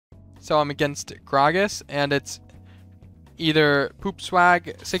So I'm against Gragas, and it's either Poop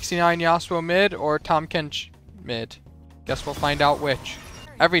Swag 69 Yasuo mid or Tom Kench mid. Guess we'll find out which.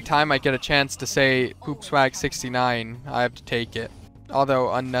 Every time I get a chance to say Poop Swag 69, I have to take it.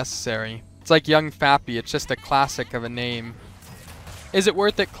 Although unnecessary. It's like Young Fappy, it's just a classic of a name. Is it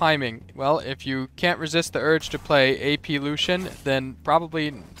worth it climbing? Well, if you can't resist the urge to play AP Lucian, then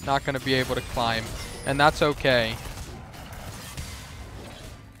probably not going to be able to climb. And that's okay.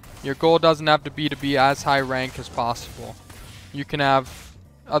 Your goal doesn't have to be as high rank as possible. You can have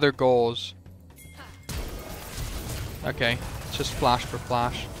other goals. Okay, it's just flash for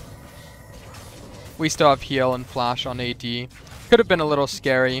flash. We still have heal and flash on AD. Could have been a little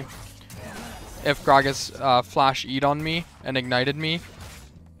scary if Gragas flash E'd on me and ignited me.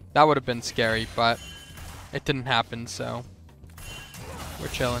 That would have been scary, but it didn't happen, so we're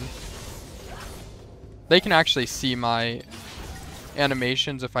chilling. They can actually see my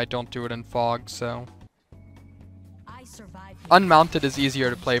animations if I don't do it in fog, so unmounted is easier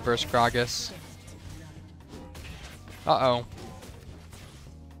to play versus Gragas. Uh-oh.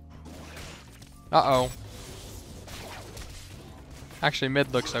 Uh-oh. Actually,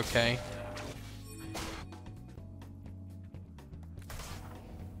 mid looks okay.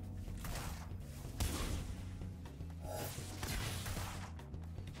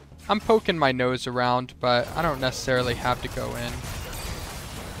 I'm poking my nose around, but I don't necessarily have to go in.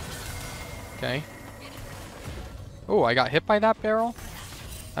 Okay. Oh, I got hit by that barrel?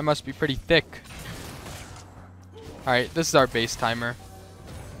 That must be pretty thick. Alright, this is our base timer.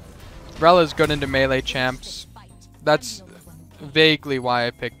 RELL is good into melee champs. That's vaguely why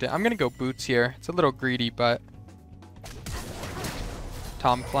I picked it. I'm gonna go boots here. It's a little greedy, but...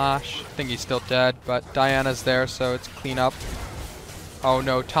 Tom Flash. I think he's still dead, but Diana's there, so it's clean up. Oh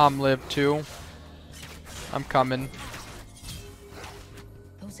no, Tom lived too. I'm coming.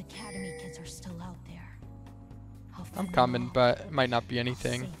 Those academy kids are still out there. I'm coming, but it might not be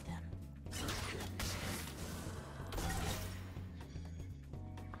anything.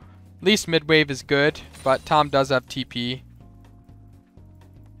 At least mid wave is good, but Tom does have TP.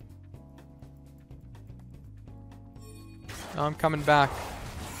 Oh, I'm coming back.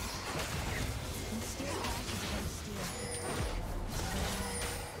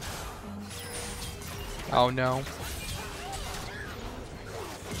 Oh no.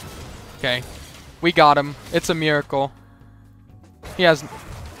 Okay. We got him. It's a miracle. He has...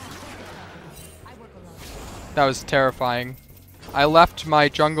 That was terrifying. I left my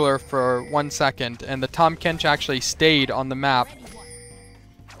jungler for 1 second, and the Tom Kench actually stayed on the map.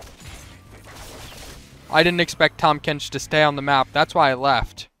 I didn't expect Tom Kench to stay on the map. That's why I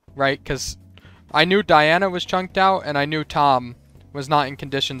left, right? Because I knew Diana was chunked out, and I knew Tom was not in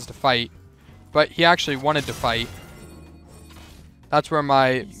conditions to fight. But he actually wanted to fight. That's where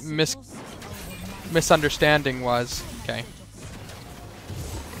my misunderstanding was. Okay.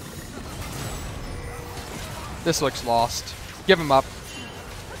 This looks lost. Give him up.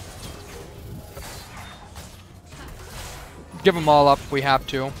 Give them all up if we have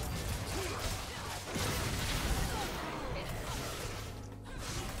to.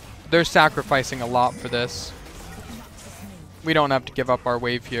 They're sacrificing a lot for this. We don't have to give up our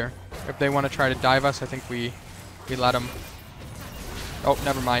wave here. If they want to try to dive us, I think we let them. Oh,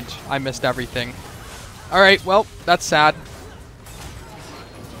 never mind. I missed everything. Alright, well, that's sad.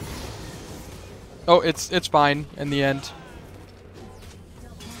 Oh, it's fine in the end.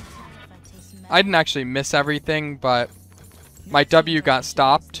 I didn't actually miss everything, but my W got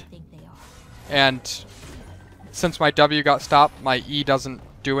stopped. And since my W got stopped, my E doesn't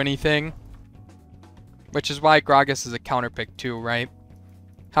do anything. Which is why Gragas is a counter pick too, right?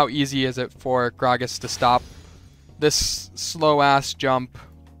 How easy is it for Gragas to stop this slow-ass jump?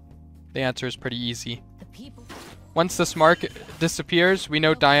 The answer is pretty easy. Once this mark disappears, we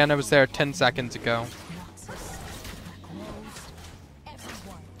know Diana was there 10 seconds ago.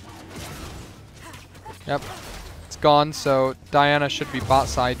 Yep. It's gone, so Diana should be bot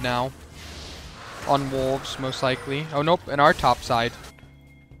side now. On wolves, most likely. Oh, nope, in our top side.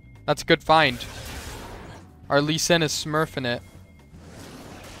 That's a good find. Our Lee Sin is smurfing it.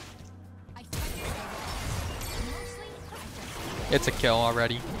 It's a kill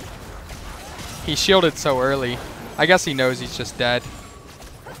already. He shielded so early. I guess he knows he's just dead.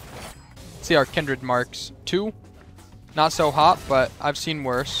 Let's see our kindred marks. 2. Not so hot, but I've seen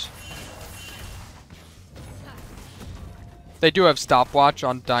worse. They do have stopwatch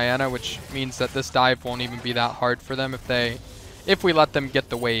on Diana, which means that this dive won't even be that hard for them if we let them get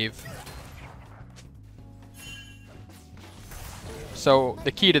the wave. So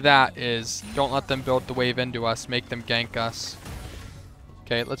the key to that is don't let them build the wave into us, make them gank us.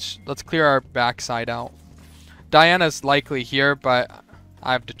 Okay, let's clear our backside out. Diana's likely here, but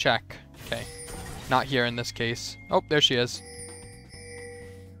I have to check. Okay, not here in this case. Oh, there she is.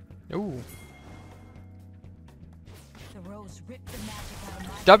 Ooh.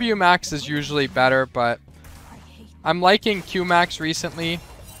 W max is usually better, but I'm liking Q max recently.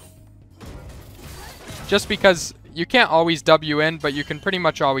 Just because you can't always W in, but you can pretty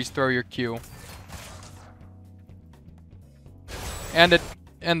much always throw your Q. And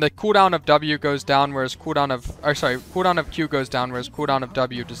the cooldown of W goes down, whereas cooldown of Q goes down, whereas cooldown of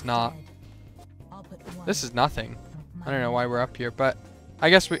W does not. This is nothing. I don't know why we're up here, but I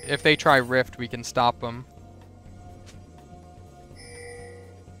guess if they try Rift, we can stop them.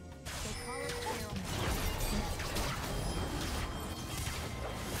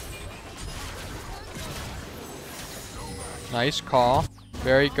 Nice call.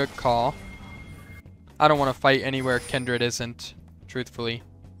 Very good call. I don't want to fight anywhere Kindred isn't, truthfully.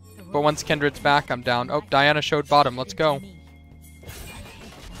 But once Kindred's back, I'm down. Oh, Diana showed bottom. Let's go.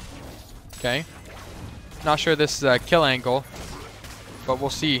 Okay. Not sure this is a kill angle, but we'll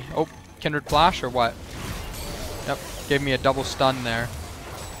see. Oh, Kindred flash or what? Yep, gave me a double stun there.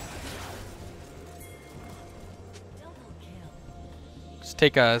 Let's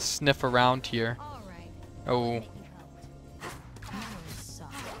take a sniff around here. Oh.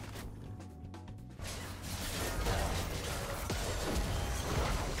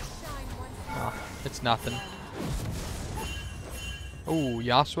 It's nothing. Oh,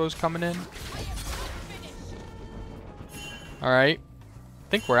 Yasuo's coming in. Alright. I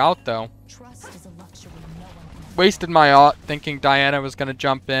think we're out though. Wasted my ult thinking Diana was gonna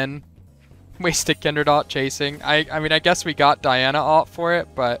jump in. Wasted Kindred ult chasing. I mean, I guess we got Diana ult for it,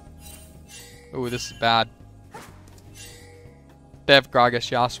 but... Ooh, this is bad. They have Gragas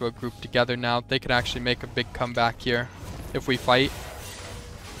Yasuo grouped together now. They could actually make a big comeback here if we fight.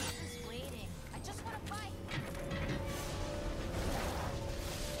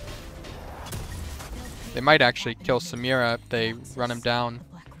 They might actually kill Samira if they run him down.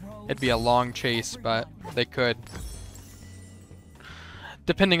 It'd be a long chase, but they could.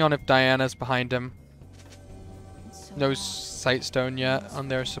 Depending on if Diana's behind him. No Sightstone yet on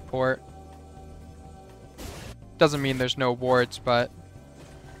their support. Doesn't mean there's no wards, but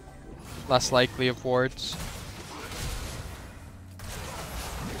less likely of wards.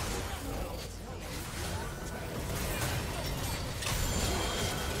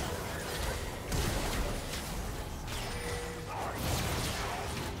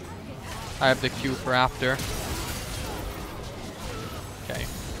 I have the Q for after. Okay.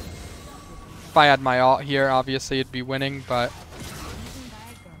 If I had my ult here, obviously it'd be winning, but...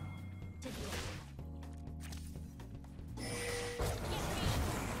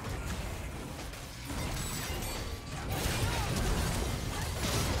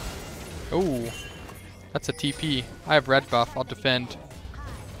 Ooh. That's a TP. I have red buff. I'll defend.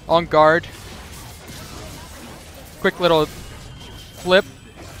 On guard. Quick little flip.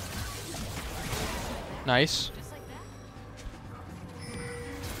 Nice.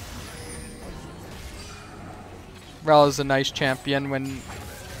 RELL is a nice champion when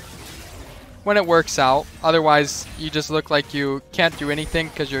it works out. Otherwise, you just look like you can't do anything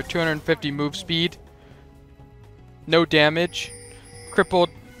because you're 250 move speed. No damage.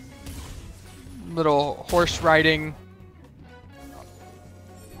 Crippled. Little horse riding.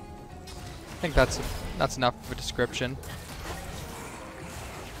 I think that's enough of a description.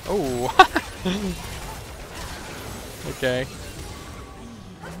 Oh. Okay.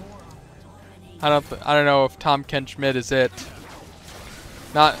 I don't know if Tahm Kench mid is it.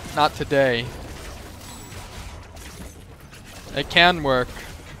 Not today. It can work,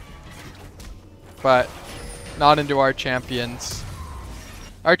 but not into our champions.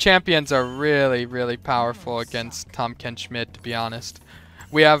 Our champions are really, really powerful against Tahm Kench mid, to be honest.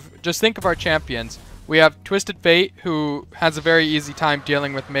 We have, just think of our champions. We have Twisted Fate, who has a very easy time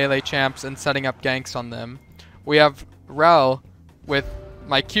dealing with melee champs and setting up ganks on them. We have RELL with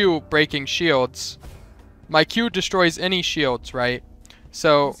my Q breaking shields. My Q destroys any shields, right?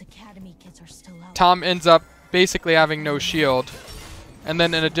 So Tahm ends up basically having no shield. And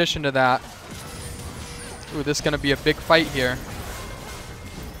then in addition to that, ooh, this is going to be a big fight here.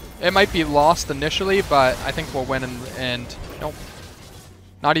 It might be lost initially, but I think we'll win in the end. Nope.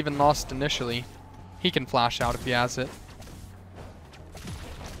 Not even lost initially. He can flash out if he has it.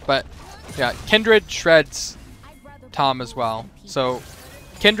 But yeah, Kindred shreds Tahm as well. So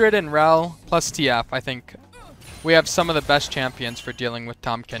Kindred and RELL plus TF, I think we have some of the best champions for dealing with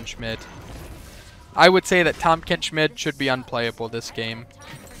Tahm Kench mid. I would say that Tahm Kench mid should be unplayable this game.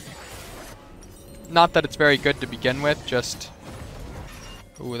 Not that it's very good to begin with, just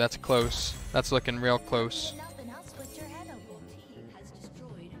Ooh, that's close. That's looking real close. Nothing else but your head open. Has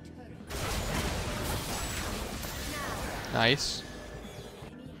destroyed a turret. Nice.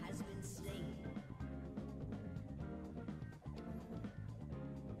 Has been slain.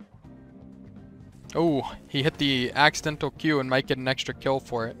 Oh, he hit the accidental Q and might get an extra kill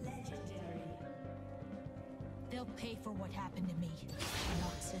for it. They'll pay for what happened to me.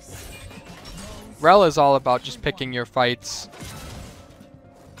 Noxus. RELL is all about just picking your fights.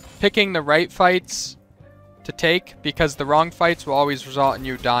 Picking the right fights to take, because the wrong fights will always result in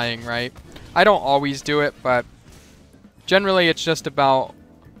you dying, right? I don't always do it, but generally it's just about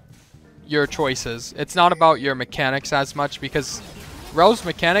your choices. It's not about your mechanics as much, because RELL's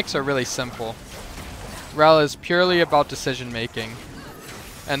mechanics are really simple. RELL is purely about decision making,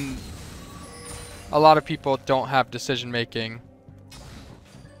 and a lot of people don't have decision making.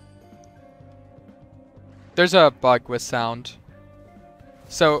 There's a bug with sound.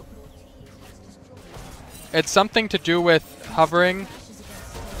 So it's something to do with hovering.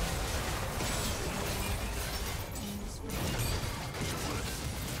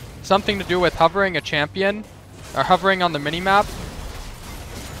 Something to do with hovering a champion, or hovering on the minimap.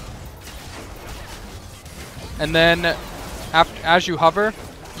 And then as you hover,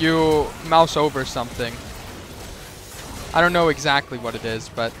 you mouse over something. I don't know exactly what it is,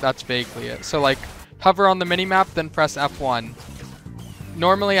 but that's vaguely it. So like, hover on the minimap, then press F1.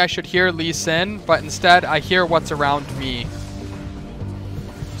 Normally I should hear Lee Sin, but instead I hear what's around me.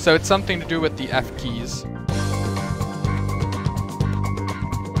 So it's something to do with the F keys.